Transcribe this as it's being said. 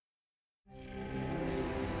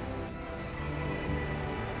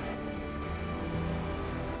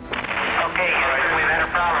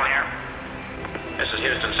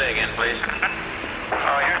please.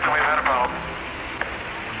 Houston, we've had a problem.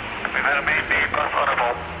 We've had a main B bus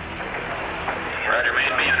undervolt. Roger, main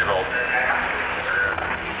B undervolt.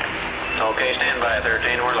 Okay, stand by,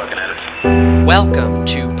 13, we're looking at it. Welcome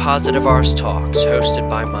to Positive Ars Talks, hosted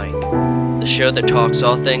by Mike, the show that talks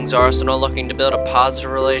all things Arsenal, looking to build a positive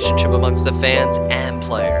relationship amongst the fans and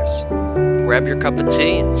players. Grab your cup of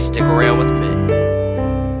tea and stick around with me.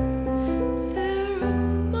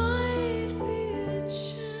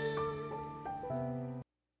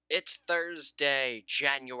 It's Thursday,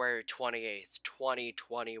 January 28th,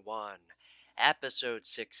 2021, episode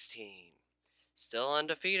 16. Still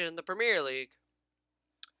undefeated in the Premier League.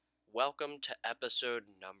 Welcome to episode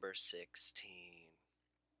number 16.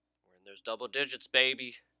 We're in those double digits,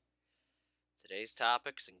 baby. Today's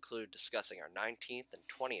topics include discussing our 19th and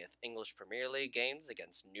 20th English Premier League games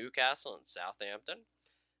against Newcastle and Southampton,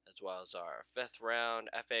 as well as our 5th round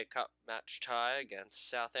FA Cup match tie against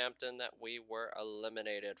Southampton that we were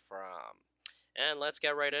eliminated from. And let's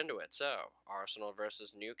get right into it. So, Arsenal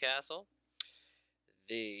versus Newcastle.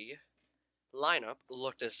 The lineup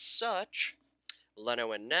looked as such.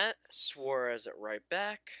 Leno in net, Suarez at right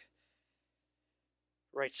back.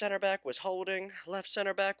 Right center back was Holding, left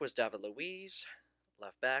center back was David Luiz,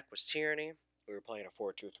 left back was Tierney. We were playing a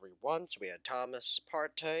 4-2-3-1, so we had Thomas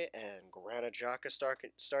Partey and Granit Xhaka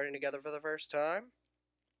starting together for the first time.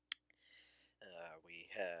 We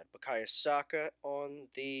had Bukayo Saka on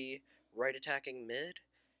the right attacking mid,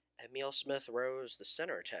 Emile Smith-Rowe the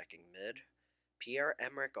center attacking mid,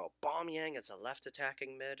 Pierre-Emerick Aubameyang as a left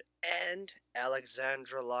attacking mid, and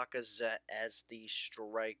Alexandre Lacazette as the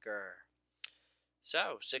striker.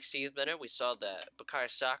 So, 16th minute, we saw that Bukayo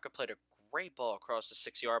Saka played a great ball across the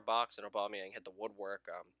 6-yard box, and Aubameyang hit the woodwork.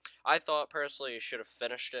 I thought personally he should have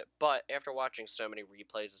finished it, but after watching so many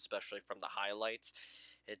replays, especially from the highlights,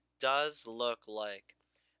 it does look like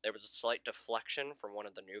there was a slight deflection from one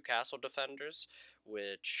of the Newcastle defenders,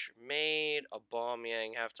 which made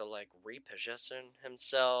Aubameyang have to reposition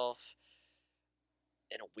himself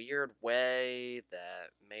in a weird way that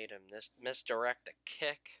made him misdirect the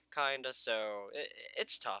kick, kinda. So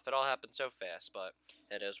it's tough. It all happened so fast, but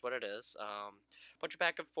it is what it is. Bunch of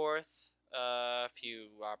back and forth. A few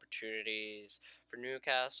opportunities for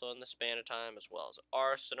Newcastle in the span of time, as well as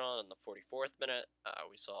Arsenal in the 44th minute.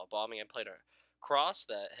 We saw Aubameyang played a cross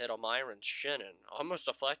that hit Almiron's shin and almost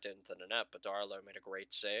deflected into the net, but Darlow made a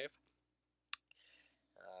great save.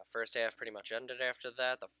 First half pretty much ended after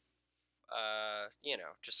that.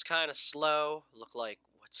 Just kind of slow. Looked like,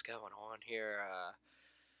 what's going on here?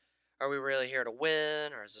 Are we really here to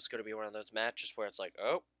win? Or is this going to be one of those matches where it's like,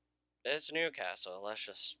 oh, it's Newcastle. Let's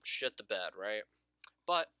just shit the bed, right?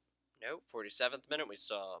 But, no, 47th minute, we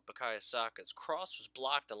saw Bukayo Saka's cross was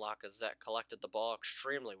blocked, and Lacazette collected the ball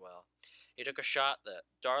extremely well. He took a shot that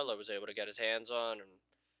Darlow was able to get his hands on and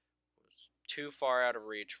was too far out of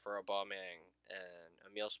reach for Aubameyang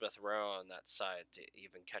and Emile Smith-Rowe on that side to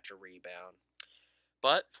even catch a rebound.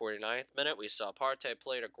 But 49th minute, we saw Partey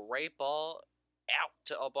played a great ball out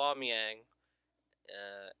to Aubameyang,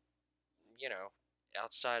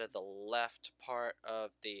 outside of the left part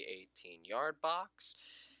of the 18-yard box.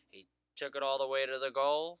 He took it all the way to the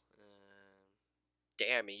goal.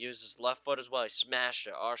 Damn, he used his left foot as well. He smashed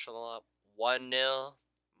it. Arsenal up 1-0.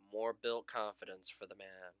 More built confidence for the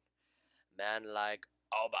man. Man like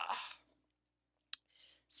Auba.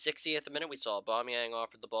 60th minute, we saw Aubameyang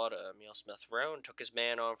offered the ball to Emile Smith-Rowe and took his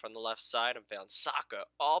man on from the left side and found Saka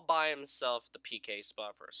all by himself at the PK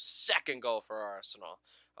spot for a second goal for Arsenal.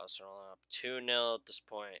 Arsenal up 2-0 at this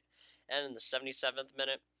point. And in the 77th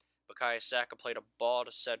minute, Bukayo Saka played a ball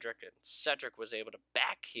to Cedric, and Cedric was able to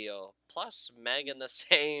backheel, plus Meg in the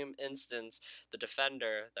same instance, the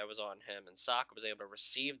defender that was on him, and Saka was able to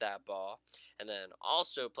receive that ball, and then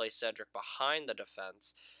also play Cedric behind the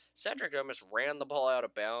defense. Cedric almost ran the ball out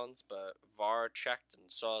of bounds, but VAR checked and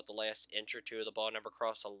saw at the last inch or two of the ball never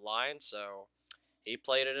crossed the line, so he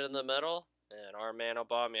played it in the middle, and our man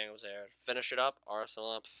Aubameyang was there to finish it up.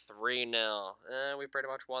 Arsenal up 3-0, and we pretty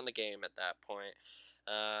much won the game at that point.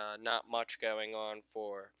 Not much going on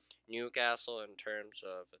for Newcastle in terms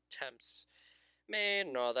of attempts made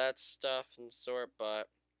and all that stuff and sort, but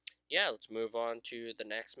yeah, let's move on to the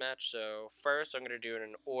next match. So first, I'm going to do it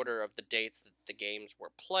in order of the dates that the games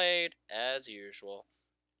were played, as usual.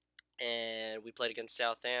 And we played against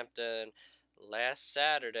Southampton last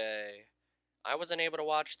Saturday. I wasn't able to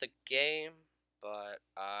watch the game, but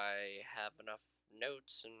I have enough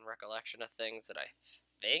notes and recollection of things that I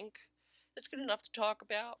think it's good enough to talk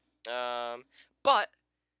about. But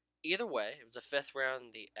either way, it was the 5th round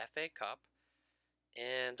of the FA Cup,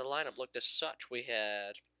 and the lineup looked as such. We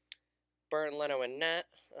had Bernd Leno in net.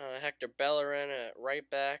 Hector Bellerin at right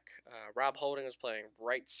back. Rob Holding was playing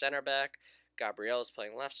right center back. Gabriel was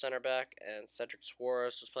playing left center back. And Cedric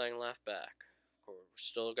Suarez was playing left back. We're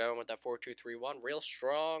still going with that 4-2-3-1. Real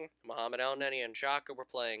strong. Mohamed Elneny and Xhaka were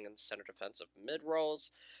playing in center defensive mid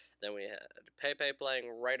roles. Then we had Pepe playing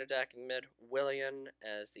right attacking mid, Willian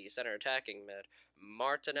as the center attacking mid,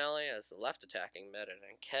 Martinelli as the left attacking mid, and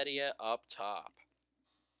Nketiah up top.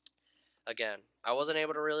 Again, I wasn't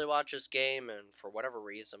able to really watch this game, and for whatever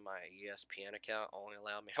reason, my ESPN account only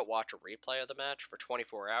allowed me to watch a replay of the match for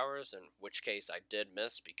 24 hours, in which case I did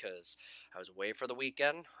miss because I was away for the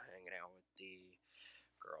weekend, hanging out with the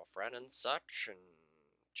girlfriend and such, and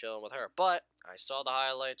chilling with her. But I saw the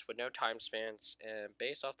highlights with no time spans, and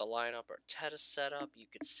based off the lineup Arteta set up, you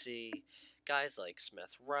could see guys like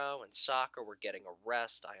Smith Rowe and Saka were getting a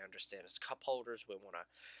rest. I understand as cup holders we want to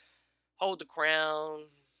hold the crown,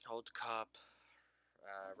 hold the cup,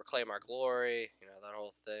 reclaim our glory, that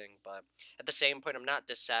whole thing. But at the same point, I'm not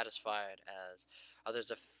dissatisfied as others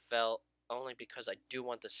have felt, only because I do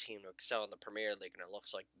want this team to excel in the Premier League, and it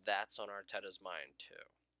looks like that's on Arteta's mind too.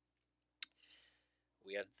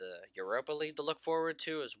 We have the Europa League to look forward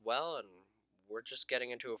to as well, and we're just getting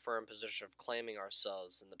into a firm position of claiming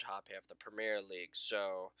ourselves in the top half of the Premier League.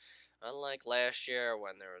 So, unlike last year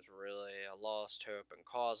when there was really a lost hope and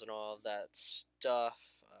cause and all of that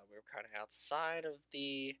stuff, we were kind of outside of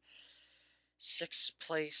the 6th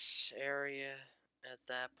place area at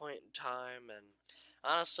that point in time. And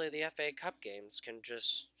honestly, the FA Cup games can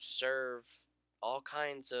just serve all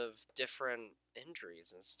kinds of different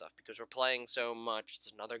injuries and stuff because we're playing so much.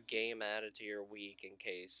 It's another game added to your week in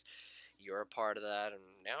case you're a part of that, and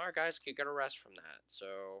now our guys can get a rest from that.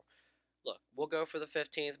 So look, we'll go for the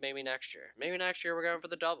 15th maybe next year. Maybe next year we're going for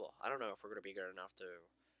the double. I don't know if we're going to be good enough to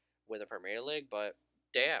win the Premier League, but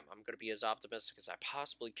damn, I'm going to be as optimistic as I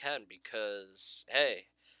possibly can because, hey,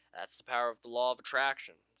 that's the power of the law of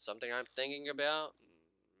attraction. Something I'm thinking about,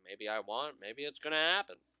 maybe I want, maybe it's going to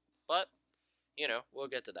happen. But we'll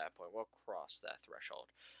get to that point. We'll cross that threshold.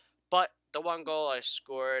 But the one goal I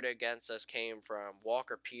scored against us came from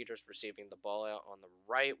Walker Peters receiving the ball out on the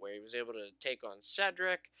right, where he was able to take on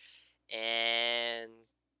Cedric and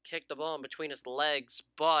kick the ball in between his legs.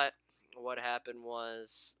 But what happened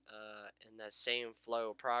was, in that same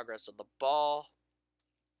flow of progress of the ball,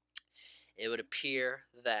 it would appear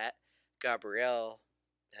that Gabriel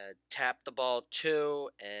had tapped the ball too,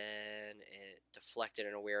 and it deflected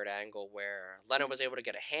in a weird angle where Leno was able to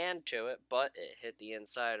get a hand to it, but it hit the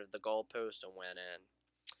inside of the goalpost and went in.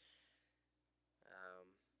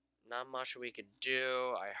 Not much we could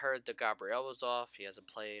do. I heard that Gabriel was off. He hasn't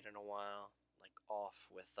played in a while, like off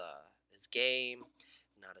with his game.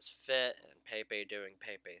 He's not as fit, and Pepe doing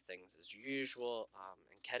Pepe things as usual.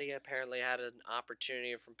 And Nketiah apparently had an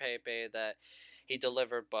opportunity from Pepe that he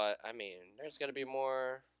delivered, but I mean, there's gonna be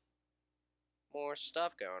more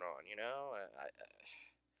stuff going on.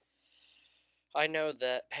 I know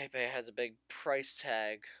that Pepe has a big price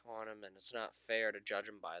tag on him, and it's not fair to judge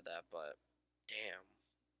him by that. But damn,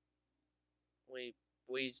 we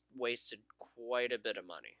wasted quite a bit of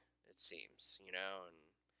money, it seems, and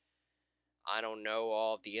I don't know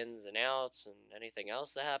all of the ins and outs and anything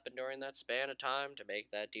else that happened during that span of time to make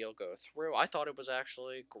that deal go through. I thought it was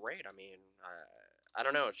actually great. I mean, I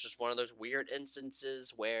don't know. It's just one of those weird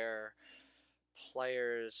instances where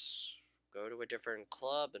players go to a different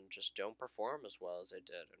club and just don't perform as well as they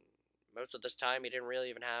did. And most of this time, he didn't really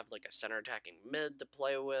even have like a center attacking mid to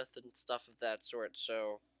play with and stuff of that sort.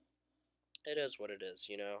 So it is what it is,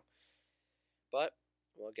 But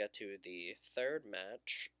we'll get to the third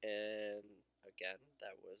match, and again,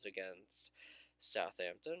 that was against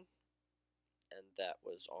Southampton, and that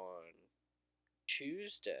was on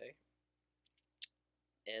Tuesday,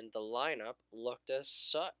 and the lineup looked as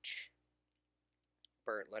such.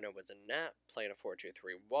 Bernd Leno was in net, playing a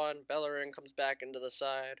 4-2-3-1. Bellerin comes back into the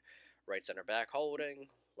side. Right center back Holding.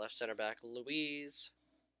 Left center back Luiz.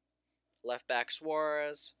 Left back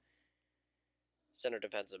Suarez. Center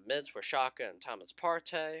defensive mids were Xhaka and Thomas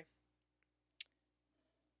Partey.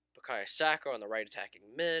 Bukayo Saka on the right attacking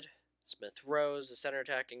mid. Smith Rowe, the center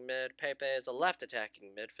attacking mid. Pepe is a left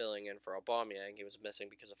attacking mid, filling in for Aubameyang. He was missing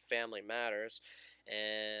because of family matters.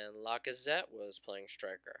 And Lacazette was playing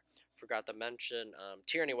striker. Forgot to mention,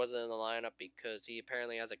 Tierney wasn't in the lineup because he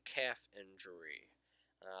apparently has a calf injury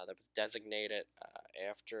that was designated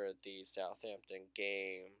after the Southampton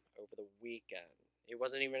game over the weekend. He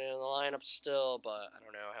wasn't even in the lineup still, but I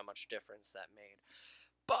don't know how much difference that made.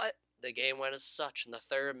 But the game went as such. In the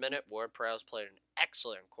 3rd minute, Ward-Prowse played an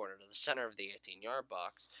excellent corner to the center of the 18-yard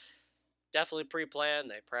box. Definitely pre-planned.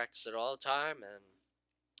 They practice it all the time, and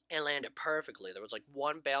and landed perfectly. There was like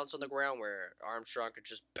one bounce on the ground where Armstrong could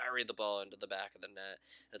just bury the ball into the back of the net.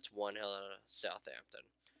 That's 1-0 Southampton.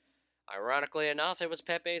 Ironically enough, it was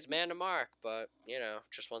Pepe's man to mark, but,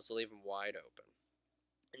 just wants to leave him wide open.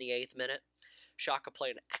 In the 8th minute, Xhaka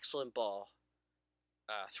played an excellent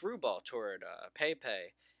through ball toward Pepe,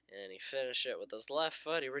 and he finished it with his left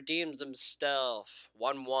foot. He redeems himself.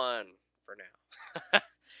 1-1 for now.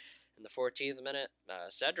 In the 14th minute,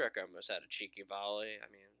 Cedric almost had a cheeky volley.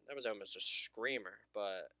 I mean, that was almost a screamer,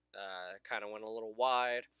 but kind of went a little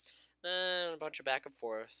wide. Then a bunch of back and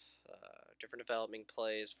forth, different developing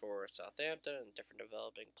plays for Southampton and different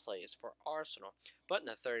developing plays for Arsenal. But in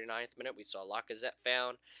the 39th minute, we saw Lacazette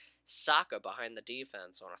found Saka behind the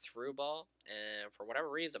defense on a through ball, and for whatever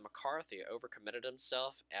reason, McCarthy overcommitted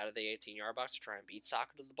himself out of the 18-yard box to try and beat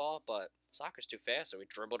Saka to the ball, but Saka's too fast, so he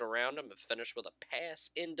dribbled around him and finished with a pass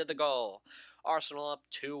into the goal. Arsenal up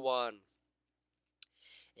 2-1.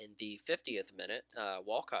 In the 50th minute,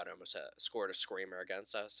 Walcott almost scored a screamer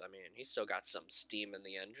against us. I mean, he's still got some steam in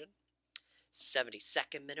the engine.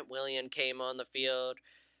 72nd minute, Willian came on the field.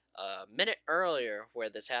 A minute earlier where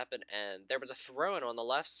this happened, and there was a throw-in on the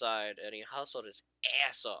left side, and he hustled his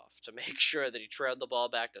ass off to make sure that he trailed the ball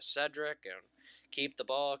back to Cedric and keep the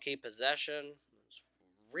ball, keep possession. It was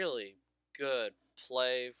really good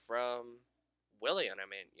play from Willian. I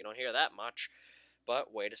mean, you don't hear that much.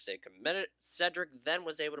 But way to stay committed. Cedric then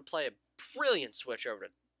was able to play a brilliant switch over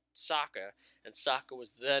to Saka, and Saka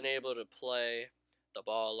was then able to play the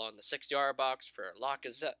ball along the 6-yard box for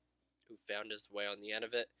Lacazette, who found his way on the end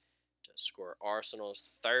of it to score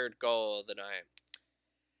Arsenal's 3rd goal of the night.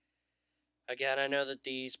 Again, I know that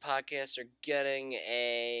these podcasts are getting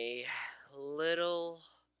a little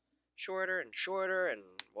shorter and shorter and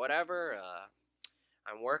whatever.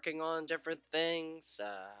 I'm working on different things.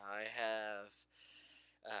 I'm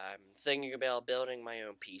thinking about building my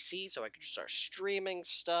own PC so I can just start streaming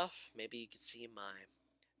stuff. Maybe you can see my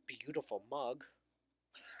beautiful mug.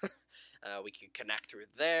 We could connect through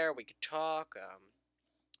there. We could talk.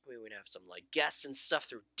 We would have some guests and stuff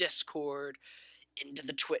through Discord, into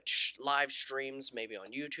the Twitch live streams, maybe on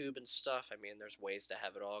YouTube and stuff. I mean, there's ways to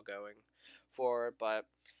have it all going forward. But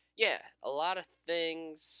yeah, a lot of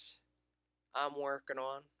things I'm working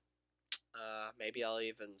on. Maybe I'll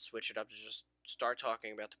even switch it up to just start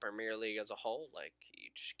talking about the Premier League as a whole, like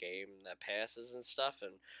each game that passes and stuff,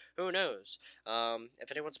 and who knows.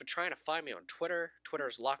 If anyone's been trying to find me on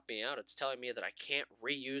Twitter's locked me out. It's telling me that I can't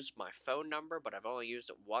reuse my phone number, but I've only used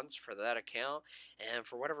it once for that account, and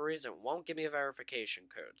for whatever reason, it won't give me a verification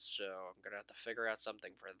code, so I'm going to have to figure out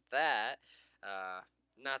something for that.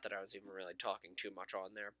 Not that I was even really talking too much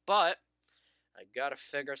on there, but I gotta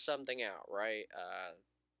figure something out, right?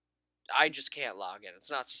 I just can't log in.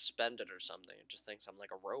 It's not suspended or something. It just thinks I'm like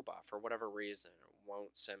a robot for whatever reason. It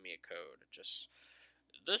won't send me a code. It just,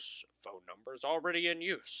 this phone number is already in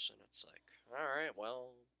use. And it's like, alright, well,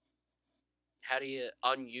 how do you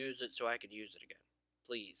unuse it so I can use it again?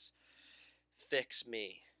 Please, fix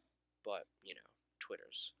me. But,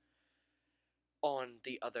 Twitter's on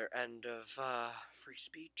the other end of free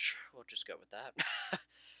speech. We'll just go with that.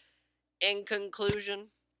 In conclusion,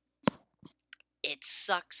 it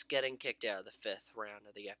sucks getting kicked out of the 5th round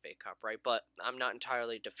of the FA Cup, right? But I'm not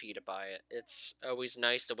entirely defeated by it. It's always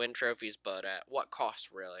nice to win trophies, but at what cost,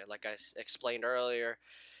 really? Like I explained earlier,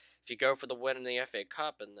 if you go for the win in the FA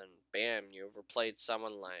Cup and then, bam, you overplayed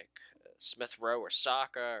someone like Smith Rowe or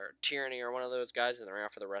Saka or Tierney or one of those guys, and they're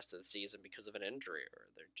out for the rest of the season because of an injury, or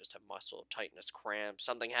they just have muscle tightness cramps.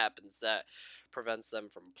 Something happens that prevents them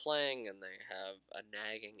from playing, and they have a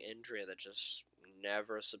nagging injury that just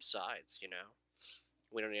never subsides,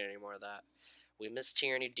 We don't need any more of that. We miss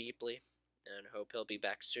Tierney deeply, and hope he'll be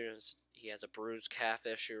back soon, as he has a bruised calf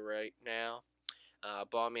issue right now.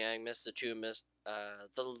 Aubameyang missed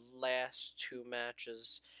the last 2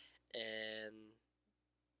 matches, and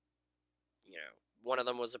one of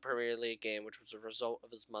them was a Premier League game, which was a result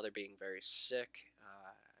of his mother being very sick.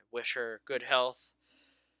 I wish her good health.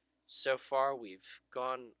 So far, we've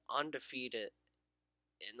gone undefeated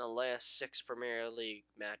in the last 6 Premier League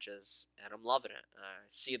matches, and I'm loving it. I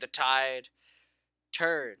see the tide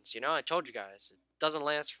turns. I told you guys, it doesn't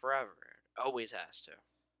last forever. It always has to.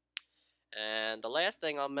 And the last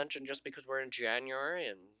thing I'll mention, just because we're in January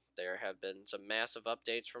and there have been some massive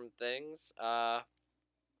updates from things,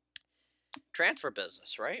 transfer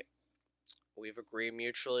business, right? We've agreed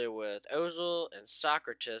mutually with Ozil and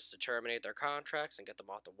Socrates to terminate their contracts and get them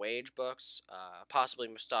off the wage books. Possibly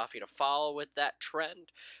Mustafi to follow with that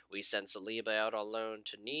trend. We sent Saliba out on loan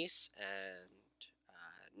to Nice,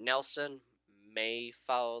 and Nelson may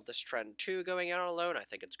follow this trend too, going out on loan. I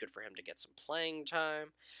think it's good for him to get some playing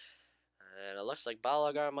time. And it looks like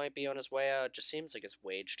Balogun might be on his way out. It just seems like his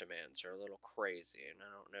wage demands are a little crazy, and I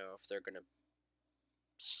don't know if they're going to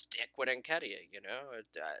stick with Nketiah,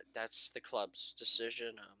 that's the club's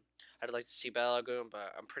decision. I'd like to see Balogun,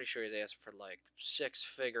 but I'm pretty sure he's asking for like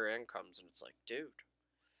 6-figure incomes, and it's like, dude,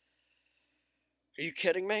 are you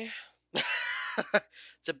kidding me?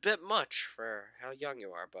 It's a bit much for how young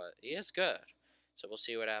you are, but he is good. So we'll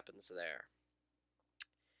see what happens there.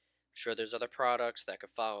 I'm sure there's other products that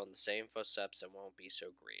could follow in the same footsteps and won't be so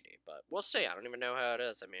greedy, but we'll see. I don't even know how it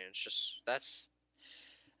is. I mean, it's just that's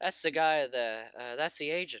the guy that that's the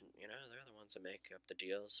agent. They're the ones that make up the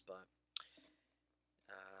deals. But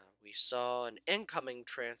we saw an incoming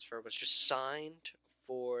transfer was just signed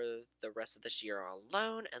for the rest of this year on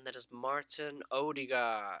loan, and that is Martin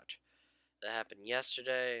Odegaard. That happened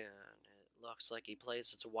yesterday, and it looks like he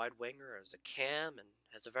plays as a wide winger, as a cam, and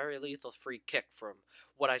has a very lethal free kick from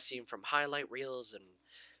what I've seen from highlight reels and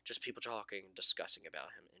just people talking and discussing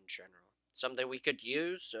about him in general. Something we could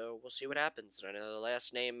use, so we'll see what happens. And I know the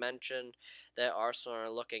last name mentioned that Arsenal are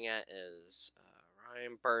looking at is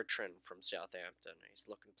Ryan Bertrand from Southampton. He's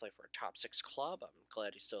looking to play for a top 6 club. I'm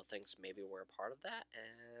glad he still thinks maybe we're a part of that,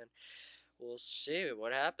 and we'll see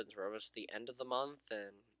what happens. We're almost at the end of the month,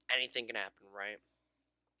 and anything can happen, right?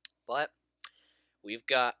 But we've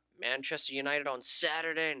got Manchester United on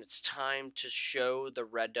Saturday, and it's time to show the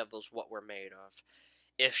Red Devils what we're made of.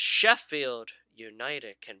 If Sheffield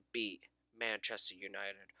United can beat Manchester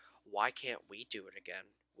United, why can't we do it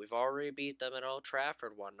again? We've already beat them at Old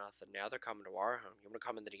Trafford 1-0. Now they're coming to our home. You want to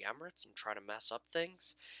come into the Emirates and try to mess up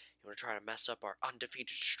things? You want to try to mess up our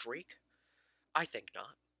undefeated streak? I think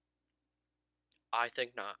not.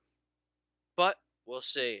 But we'll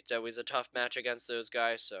see. It's always a tough match against those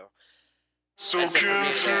guys, so that's it for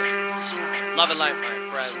me today. Love and light, my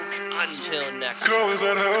friends. Until next time.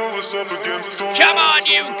 Come on,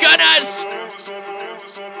 you Gunners!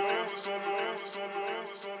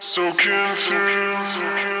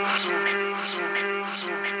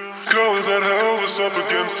 Colors that held us up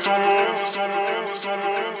against the wall.